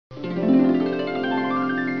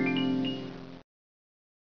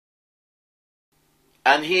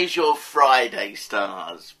And here's your Friday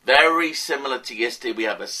stars. Very similar to yesterday, we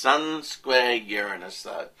have a Sun square Uranus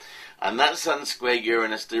though. And that Sun square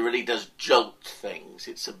Uranus really does jolt things.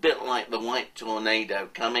 It's a bit like the white tornado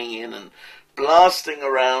coming in and blasting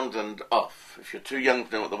around and off. If you're too young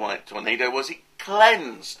to know what the white tornado was, it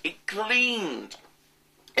cleansed, it cleaned,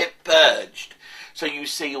 it purged. So you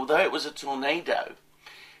see, although it was a tornado,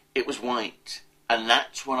 it was white. And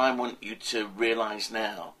that's what I want you to realise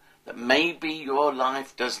now. That maybe your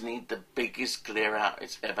life does need the biggest clear out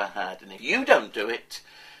it's ever had. And if you don't do it,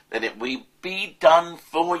 then it will be done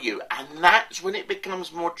for you. And that's when it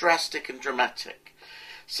becomes more drastic and dramatic.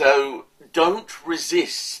 So don't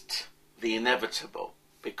resist the inevitable,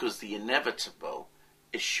 because the inevitable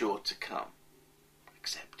is sure to come.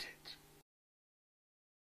 Accept it.